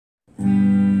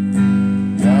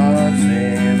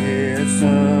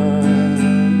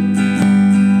son.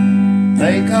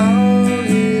 They called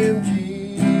him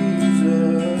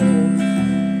Jesus.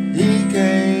 He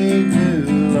came to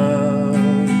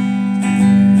love,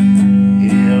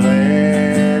 heal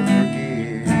and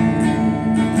forgive.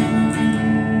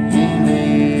 He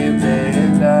lived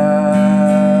and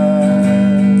died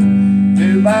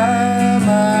to buy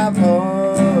my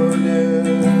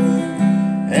pardon.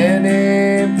 An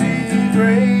empty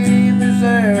grave is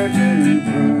there to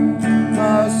prove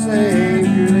my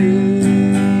Savior lives.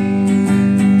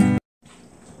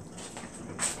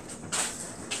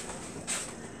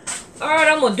 Alright,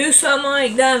 I'm going to do something I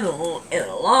ain't done in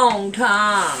a long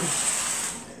time.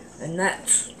 And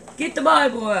that's get the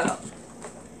Bible out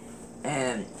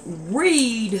and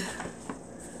read.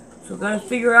 So I've got to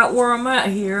figure out where I'm at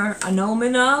here. I know I'm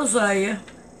in Isaiah.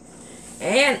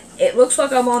 And it looks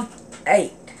like I'm on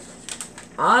 8.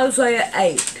 Isaiah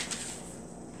 8.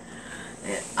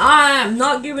 And I am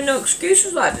not giving no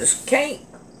excuses. I just can't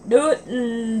do it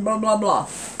and blah blah blah.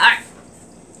 Alright.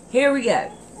 Here we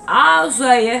go.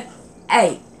 Isaiah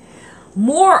 8.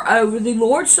 Moreover, the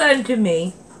Lord said unto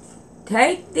me,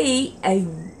 take thee a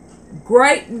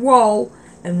great roll,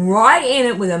 and write in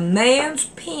it with a man's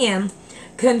pen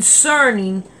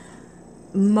concerning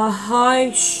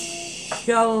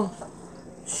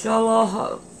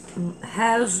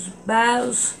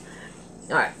Mahi-Shalal-Has-Baz.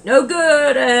 Alright, no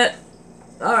good at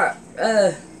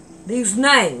these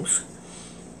names.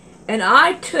 And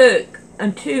I took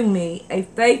unto me a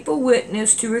faithful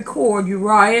witness to record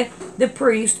Uriah the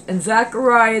priest and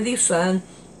Zechariah the son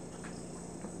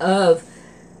of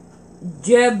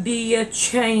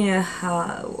Jebeachah.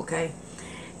 Okay.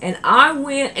 And I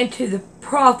went into the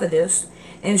prophetess,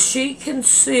 and she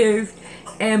conceived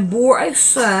and bore a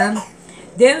son.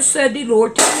 Then said the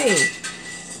Lord to me,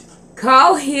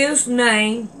 call his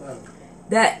name,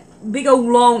 that big old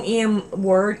long M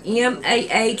word,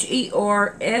 Mahershalal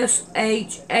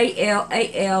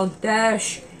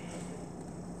dash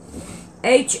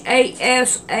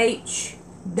Hash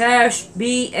dash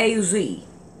Baz.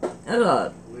 That's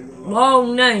a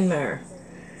long name there.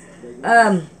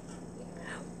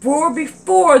 For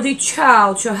before the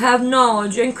child shall have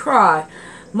knowledge and cry,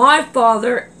 my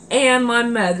father and my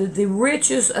mother, the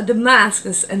riches of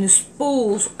Damascus and the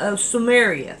spoils of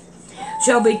Samaria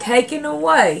shall be taken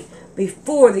away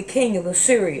before the king of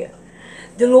Assyria.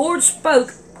 The Lord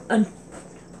spoke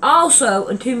also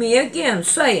unto me again,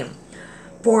 saying,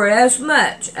 for as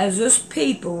much as this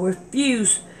people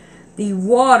refuse the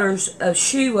waters of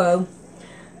Shiloh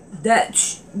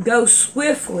that go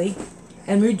swiftly,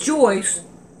 and rejoice,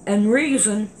 and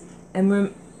reason,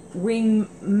 and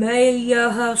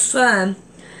Remaliah's son.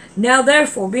 Now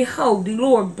therefore, behold, the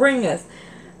Lord bringeth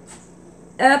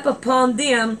up upon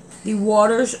them the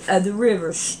waters of the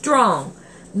rivers, strong,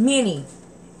 many,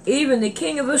 even the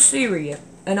king of Assyria,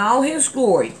 and all his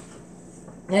glory.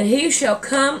 And he shall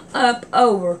come up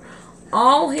over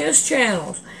all his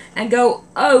channels, and go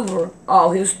over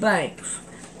all his banks.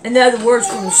 In other words,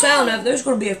 from the sound of it, there's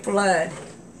going to be a flood.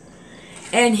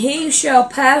 And he shall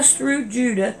pass through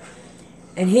Judah,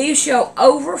 and he shall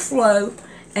overflow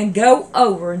and go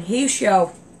over, and he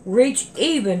shall reach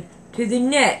even to the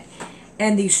neck,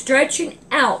 and the stretching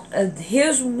out of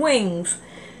his wings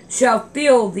shall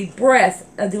fill the breadth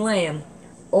of the land.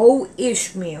 O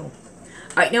Ishmael.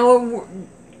 Alright, now,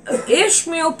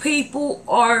 Ishmael people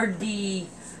are the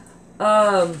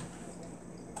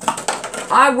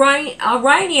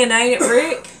Iranian, ain't it,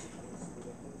 Rick?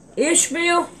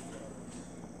 Ishmael?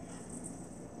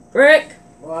 Rick?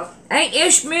 What? Ain't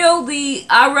Ishmael the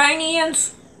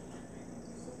Iranians?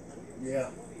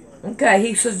 Yeah. Okay,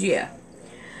 he says yeah.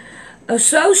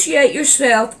 Associate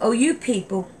yourself, O you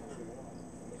people,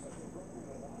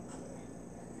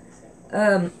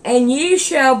 and ye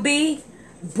shall be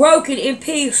broken in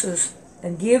pieces,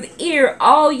 and give ear,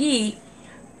 all ye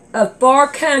of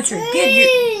far country.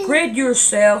 Grid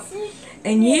yourself,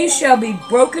 and ye shall be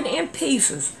broken in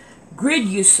pieces. Grid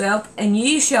yourself, and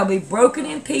ye shall be broken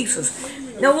in pieces.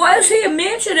 Now, why does he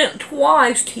mention it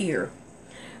twice here?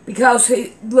 Because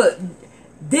look,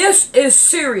 this is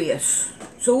serious.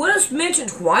 So when it's mentioned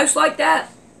twice like that,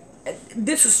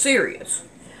 this is serious.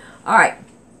 Alright.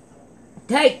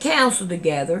 Take counsel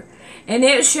together, and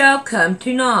it shall come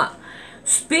to naught.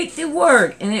 Speak the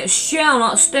word, and it shall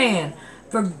not stand.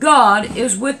 For God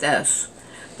is with us.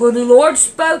 For the Lord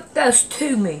spoke thus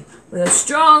to me with a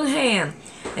strong hand,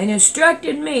 and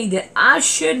instructed me that I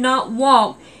should not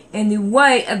walk in the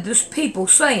way of this people,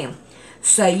 saying,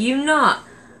 say you not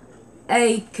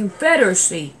a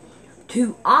confederacy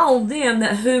to all them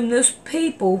that whom this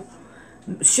people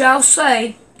shall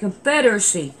say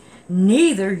confederacy,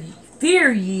 neither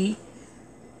fear ye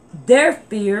their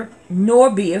fear, nor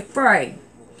be afraid.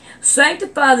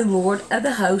 Sanctify the Lord of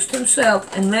the host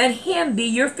himself, and let him be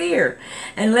your fear,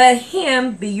 and let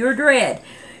him be your dread.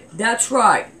 That's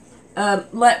right.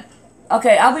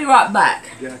 Okay, I'll be right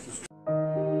back.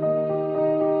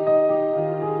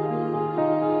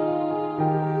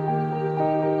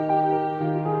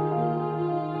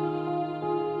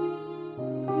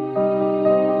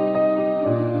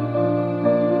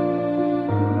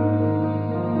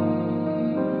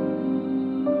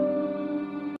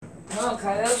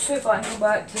 Okay, let's see if I can go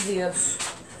back to this.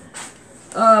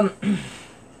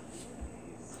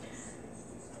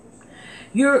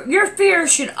 Your fear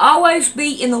should always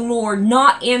be in the Lord,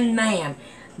 not in man.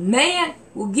 Man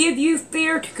will give you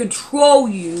fear to control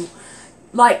you.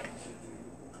 Like,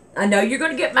 I know you're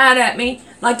going to get mad at me,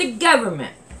 like the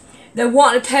government. They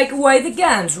want to take away the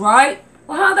guns, right?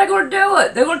 Well, how are they going to do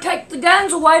it? They're going to take the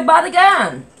guns away by the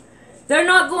gun. They're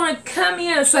not going to come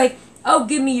in and say, oh,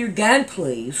 give me your gun,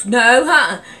 please. No,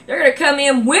 They're going to come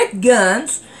in with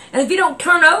guns, and if you don't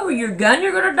turn over your gun,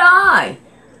 you're going to die.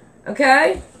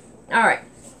 Okay? Alright.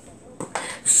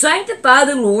 Sanctify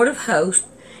the Lord of hosts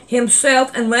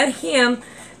himself, and let him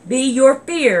be your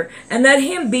fear, and let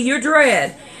him be your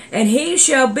dread. And he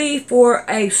shall be for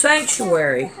a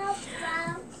sanctuary,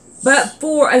 but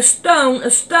for a stone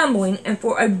of stumbling, and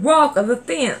for a rock of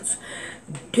offense,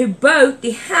 to both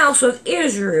the house of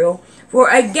Israel, for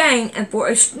a gain and for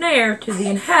a snare to the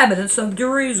inhabitants of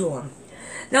Jerusalem.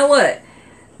 Now look,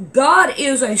 God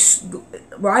is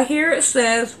right here it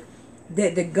says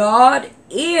that the God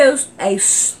is a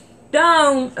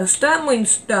stone, a stumbling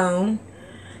stone,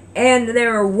 and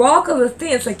they're a rock of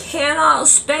offense. They cannot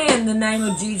stand the name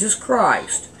of Jesus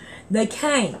Christ. They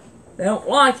can't. They don't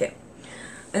like it.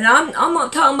 And I'm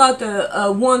not talking about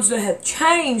the ones that have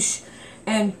changed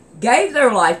and gave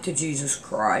their life to Jesus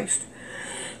Christ.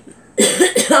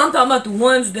 I'm talking about the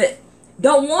ones that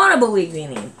don't want to believe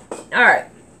in him. Alright.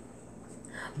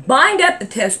 Bind up the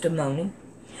testimony,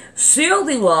 seal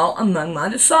the law among my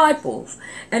disciples,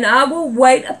 and I will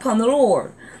wait upon the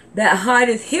Lord, that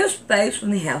hideth his face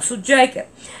from the house of Jacob,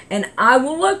 and I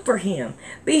will look for him.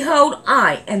 Behold,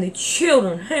 I and the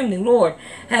children whom the Lord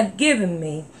hath given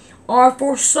me are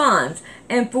for signs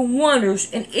and for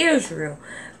wonders in Israel,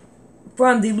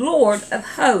 from the Lord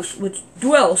of hosts, which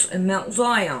dwells in Mount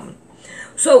Zion.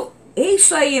 So he's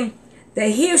saying that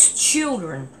his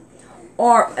children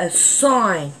are a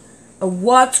sign of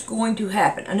what's going to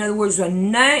happen. In other words,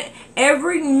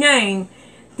 every name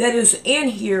that is in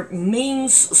here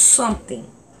means something.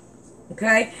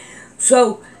 Okay?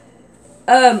 So,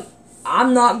 I'm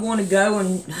not going to go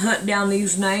and hunt down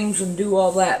these names and do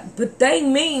all that. But they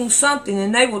mean something,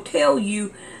 and they will tell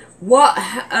you what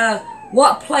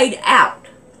played out.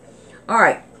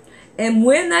 Alright. And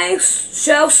when they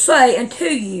shall say unto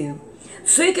you,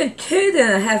 seek unto them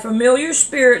that have familiar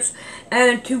spirits,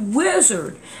 and unto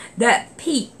wizards that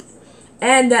peep,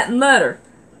 and that mutter,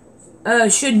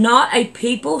 should not a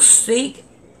people seek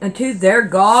unto their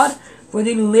God for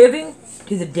the living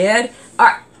to the dead?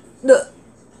 Alright, look,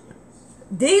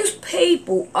 these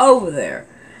people over there,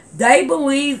 they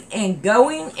believe in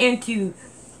going into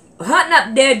hunting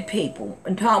up dead people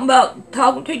and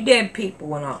talking to dead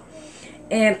people and all.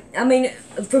 And, I mean,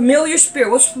 familiar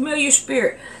spirit. What's familiar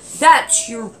spirit? That's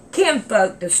your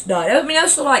kinfolk that's died. I mean,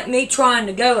 that's like me trying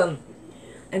to go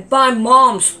and find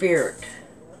mom's spirit.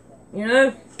 You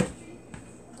know?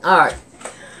 Alright.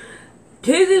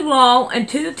 To the law and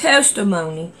to the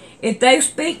testimony, if they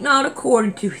speak not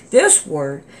according to this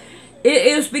word, it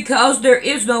is because there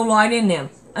is no light in them.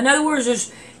 In other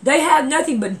words, they have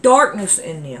nothing but darkness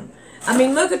in them. I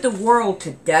mean, look at the world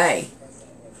today.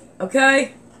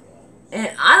 Okay? And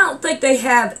I don't think they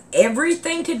have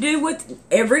everything to do with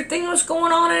everything that's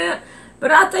going on in it,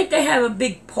 but I think they have a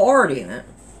big part in it.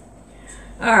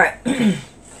 Alright.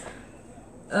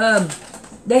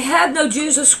 They have no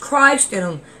Jesus Christ in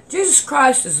them. Jesus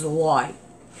Christ is the light.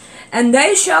 And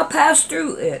they shall pass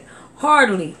through it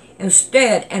heartily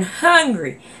instead, and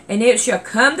hungry. And it shall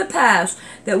come to pass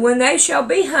that when they shall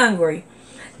be hungry,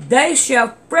 they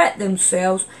shall fret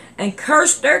themselves and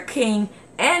curse their king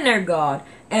and their God,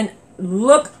 and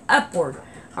look upward.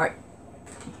 Alright.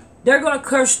 They're going to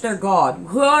curse their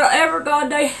God, whatever God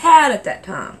they had at that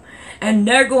time. And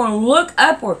they're going to look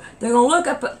upward. They're going to look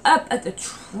up at the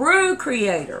true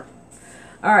Creator.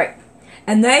 Alright.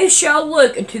 And they shall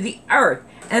look into the earth,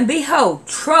 and behold,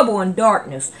 trouble and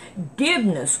darkness,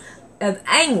 dimness of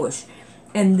anguish,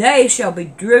 and they shall be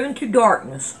driven to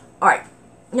darkness. Alright.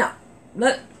 Now,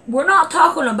 we're not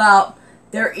talking about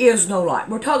there is no light.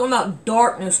 We're talking about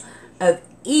darkness of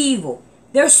evil.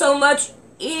 There's so much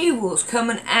evil is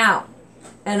coming out.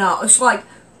 And it's like,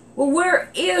 well,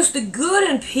 where is the good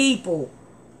in people?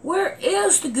 Where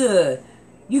is the good?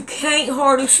 You can't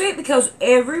hardly see it because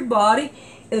everybody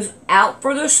is out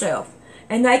for themselves.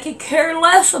 And they can care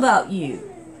less about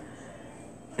you.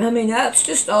 I mean, that's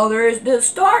just all there is.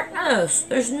 There's darkness.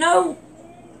 There's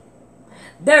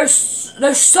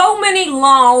so many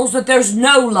laws that there's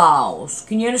no laws.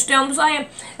 Can you understand what I'm saying?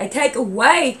 They take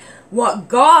away what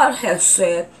God has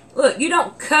said. Look, you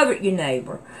don't covet your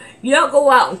neighbor. You don't go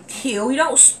out and kill. You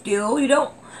don't steal. You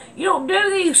don't do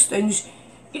these things.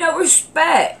 You don't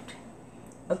respect.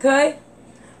 Okay?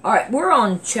 Alright, we're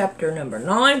on chapter number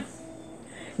 9.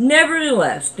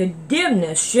 Nevertheless, the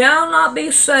dimness shall not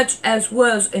be such as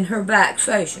was in her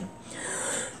vexation.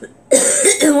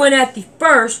 When at the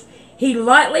first he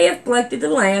lightly afflicted the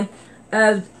land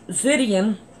of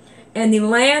Zidon and the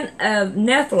land of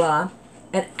Nephilah,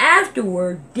 and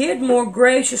afterward did more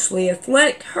graciously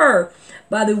afflict her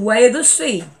by the way of the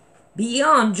sea,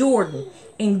 beyond Jordan,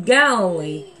 in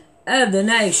Galilee of the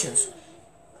nations.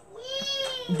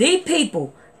 The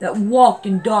people that walked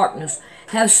in darkness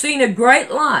have seen a great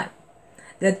light,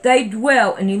 that they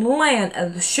dwell in the land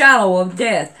of the shadow of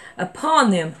death.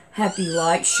 Upon them hath the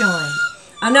light shined.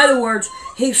 In other words,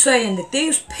 he's saying that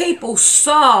these people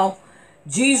saw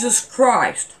Jesus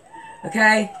Christ,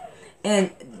 okay,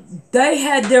 and they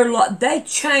had they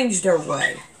changed their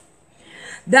way.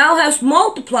 Thou hast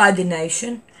multiplied the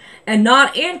nation, and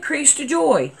not increased the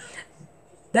joy.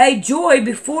 They joy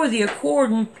before thee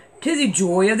according to the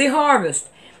joy of the harvest.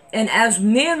 And as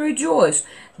men rejoice,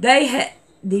 they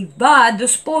divide the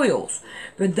spoils.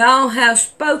 For thou hast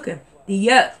spoken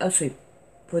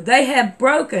for they have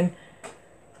broken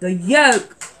the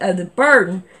yoke of the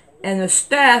burden, and the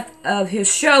staff of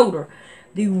his shoulder,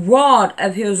 the rod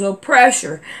of his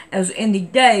oppressor, as in the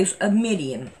days of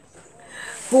Midian.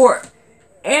 For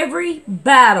every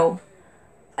battle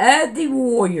of the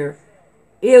warrior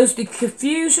is the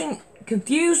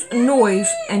confused noise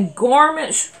and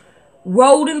garments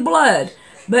rolled in blood,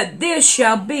 but this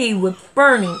shall be with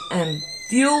burning and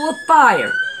fuel of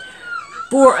fire.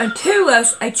 For unto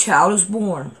us a child is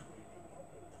born.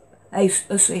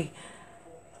 Unto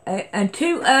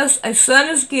us a son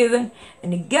is given,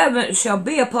 and the government shall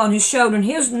be upon his shoulder, and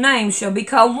his name shall be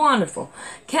called Wonderful,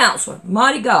 Counselor,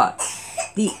 Mighty God,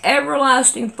 the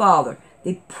Everlasting Father,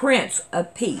 the Prince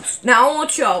of Peace. Now I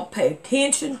want y'all to pay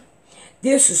attention.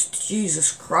 This is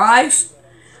Jesus Christ.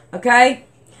 Okay?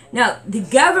 Now, the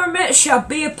government shall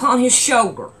be upon his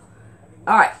shoulder.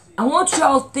 Alright, I want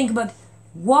y'all to think about,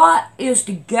 what is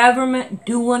the government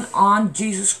doing on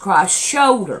Jesus Christ's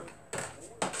shoulder?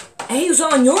 He's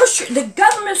on your the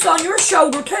government's on your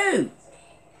shoulder too.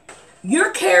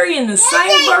 You're carrying the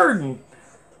same burden,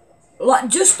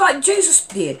 just like Jesus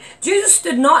did. Jesus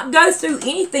did not go through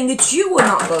anything that you would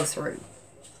not go through.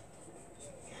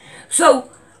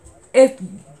 So, if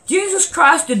Jesus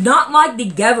Christ did not like the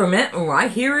government,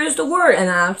 right, here is the word, and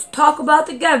I talk about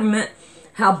the government,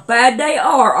 how bad they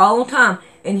are all the time,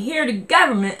 and here the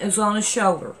government is on his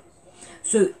shoulder.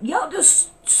 So y'all just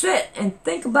sit and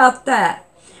think about that,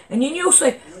 and then you'll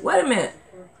say, wait a minute,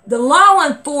 the law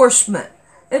enforcement,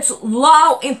 it's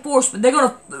law enforcement. They're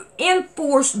going to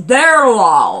enforce their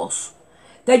laws.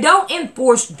 They don't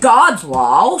enforce God's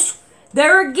laws.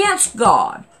 They're against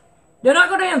God. They're not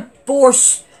going to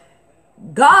enforce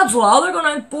God's law. They're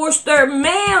going to enforce their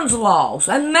man's laws.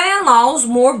 And man's law is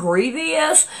more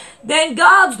grievous than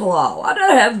God's law. I'd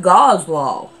rather have God's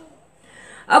law.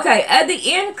 Okay, at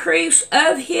the increase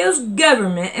of his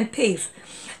government and peace,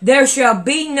 there shall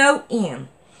be no end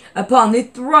upon the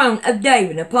throne of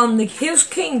David, upon his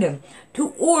kingdom, to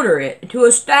order it, to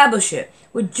establish it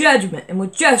with judgment and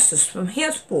with justice from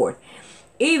henceforth,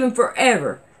 even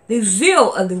forever. The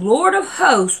zeal of the Lord of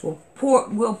hosts will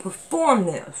perform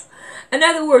this. In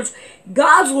other words,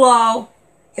 God's law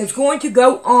is going to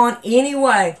go on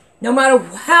anyway. No matter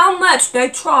how much they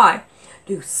try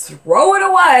to throw it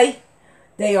away,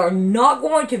 they are not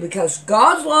going to, because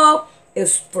God's law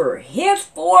is for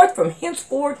henceforth, from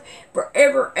henceforth,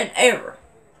 forever and ever.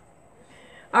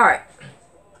 Alright.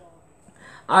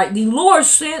 Alright, the Lord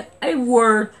sent a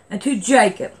word unto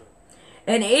Jacob,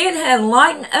 and it had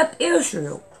lightened up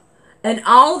Israel, and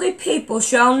all the people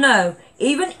shall know,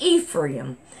 even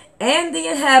Ephraim, and the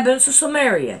inhabitants of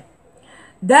Samaria,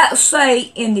 that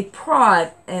say in the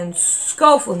pride and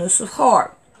scornfulness of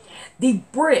heart, the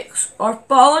bricks are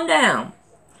fallen down,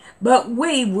 but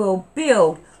we will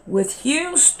build with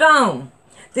hewn stone.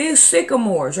 These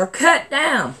sycamores are cut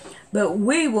down, but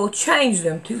we will change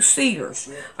them to cedars.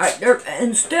 All right,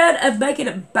 instead of making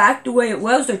it back the way it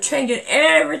was, they're changing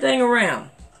everything around.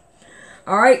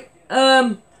 All right,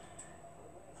 I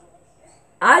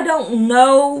don't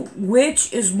know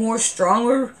which is more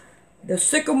stronger, the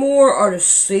sycamore or the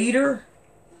cedar.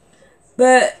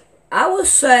 But I would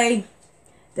say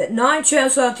that 9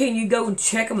 chances out of 10 you go and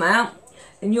check them out,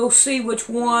 and you'll see which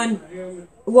one,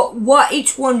 what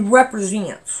each one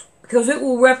represents, because it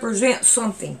will represent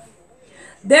something.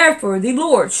 Therefore the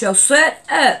Lord shall set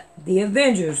up the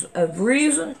avengers of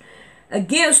reason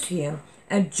against him,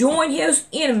 and join his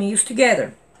enemies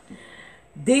together.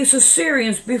 These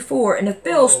Assyrians before, and the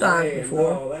Philistines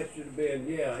before,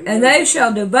 and they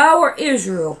shall devour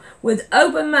Israel with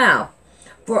open mouth.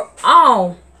 For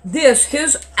all this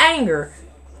his anger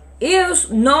is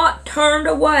not turned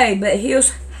away, but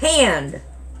his hand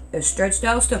is stretched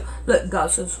out still. Look,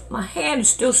 God says, my hand is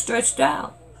still stretched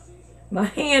out. My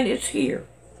hand is here.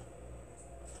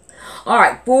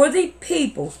 Alright, for the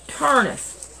people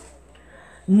turneth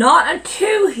not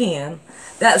unto him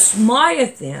that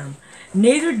smiteth them,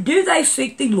 neither do they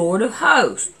seek the Lord of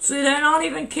hosts. See, they're not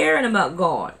even caring about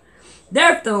God.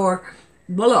 Therefore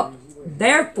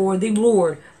the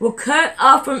Lord will cut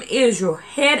off from Israel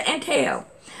head and tail,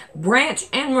 branch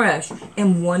and rush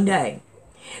in one day.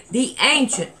 The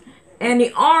ancient and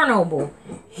the honorable,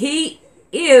 he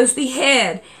is the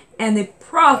head, and the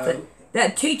prophet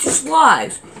that teaches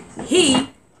lies, he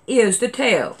is the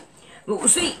tail. But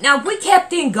see, now if we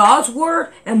kept in God's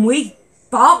word and we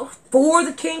fought for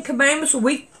the 10 Commandments,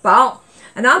 we fought,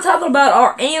 and I'm talking about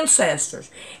our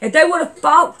ancestors, if they would have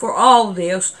fought for all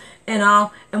this and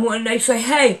all, and when they say,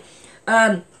 hey,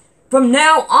 from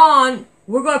now on,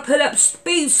 we're going to put up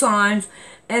speed signs,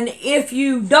 and if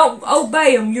you don't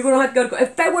obey them, you're going to have to go to court.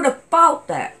 If they would have fought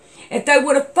that, if they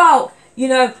would have fought, you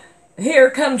know,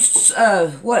 here comes,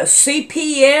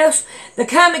 CPS, they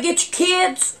come and get your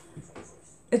kids.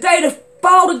 If they'd have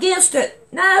fought against it,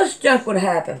 none of this junk would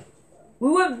have happened. We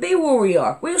wouldn't be where we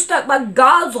are. We were stuck by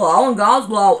God's law, and God's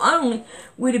law only,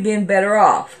 we'd have been better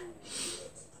off.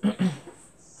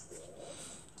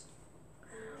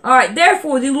 Alright,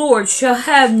 therefore the Lord shall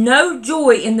have no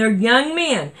joy in their young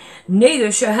men,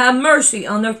 neither shall have mercy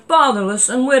on their fatherless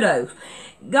and widows.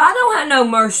 God don't have no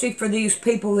mercy for these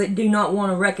people that do not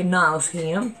want to recognize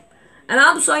him. And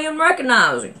I'm saying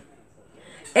recognize him.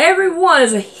 Everyone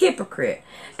is a hypocrite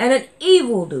and an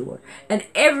evildoer, and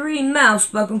every mouth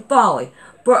spoken folly.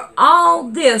 For all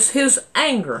this his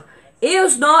anger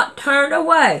is not turned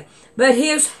away, but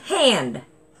his hand,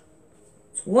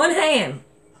 it's one hand,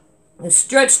 is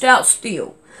stretched out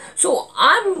still. So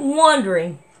I'm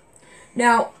wondering,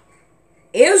 now,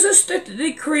 is this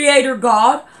the Creator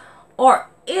God, or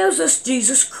is this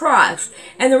Jesus Christ?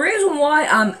 And the reason why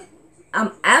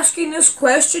I'm asking this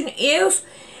question is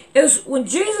when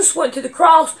Jesus went to the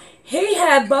cross, he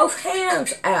had both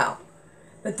hands out.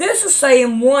 But this is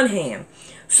saying one hand.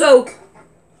 So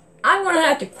I'm going to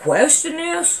have to question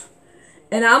this,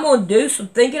 and I'm going to do some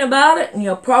thinking about it, and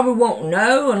you probably won't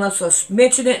know unless I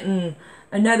mention it in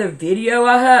another video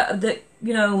I have, that,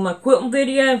 you know, my quilting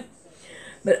video.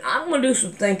 But I'm going to do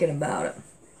some thinking about it.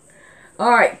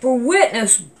 Alright, for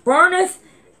witness burneth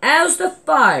as the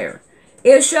fire.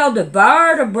 It shall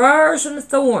devour the briars and the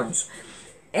thorns,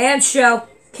 and shall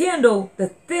kindle the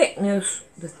thickets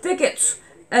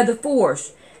of the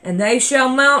forest, and they shall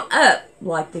mount up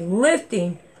like the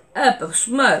lifting up of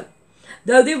smoke.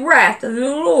 Though the wrath of the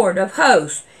Lord of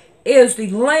hosts is the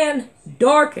land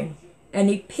darkened, and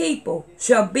the people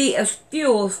shall be as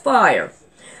fuel of fire.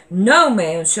 No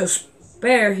man shall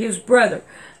spare his brother.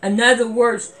 In other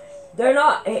words, they're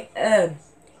not,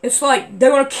 it's like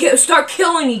they're going to start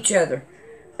killing each other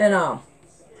and all.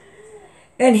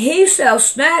 And he shall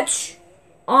snatch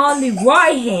on the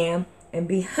right hand and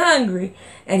be hungry,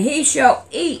 and he shall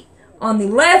eat on the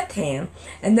left hand,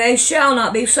 and they shall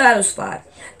not be satisfied.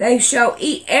 They shall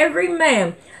eat every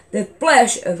man the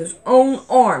flesh of his own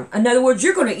arm. In other words,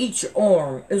 you're going to eat your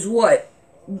arm, is what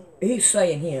he's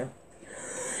saying here.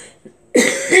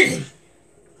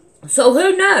 So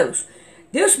who knows?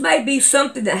 This may be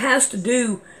something that has to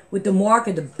do with the mark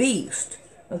of the beast.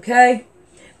 Okay?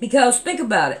 Because think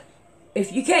about it.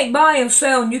 If you can't buy and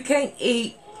sell and you can't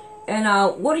eat, and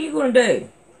what are you going to do?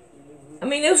 I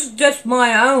mean, this is just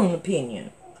my own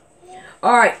opinion.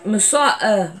 Alright,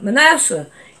 Manasseh,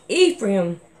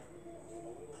 Ephraim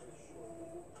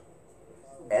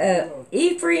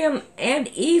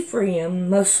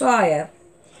Messiah,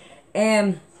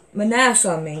 and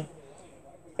Manasseh,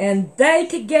 and they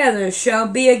together shall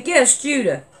be against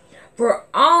Judah. For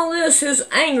all this his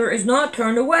anger is not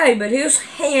turned away, but his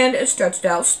hand is stretched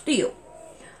out still.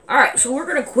 Alright, so we're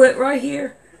going to quit right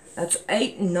here. That's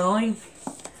 8 and 9.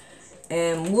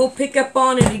 And we'll pick up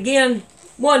on it again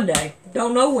one day.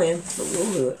 Don't know when, but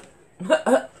we'll do it.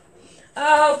 I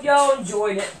hope y'all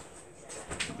enjoyed it.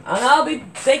 And I'll be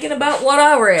thinking about what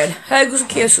I read. Hugs and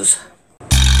kisses.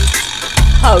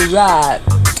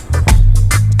 Alright.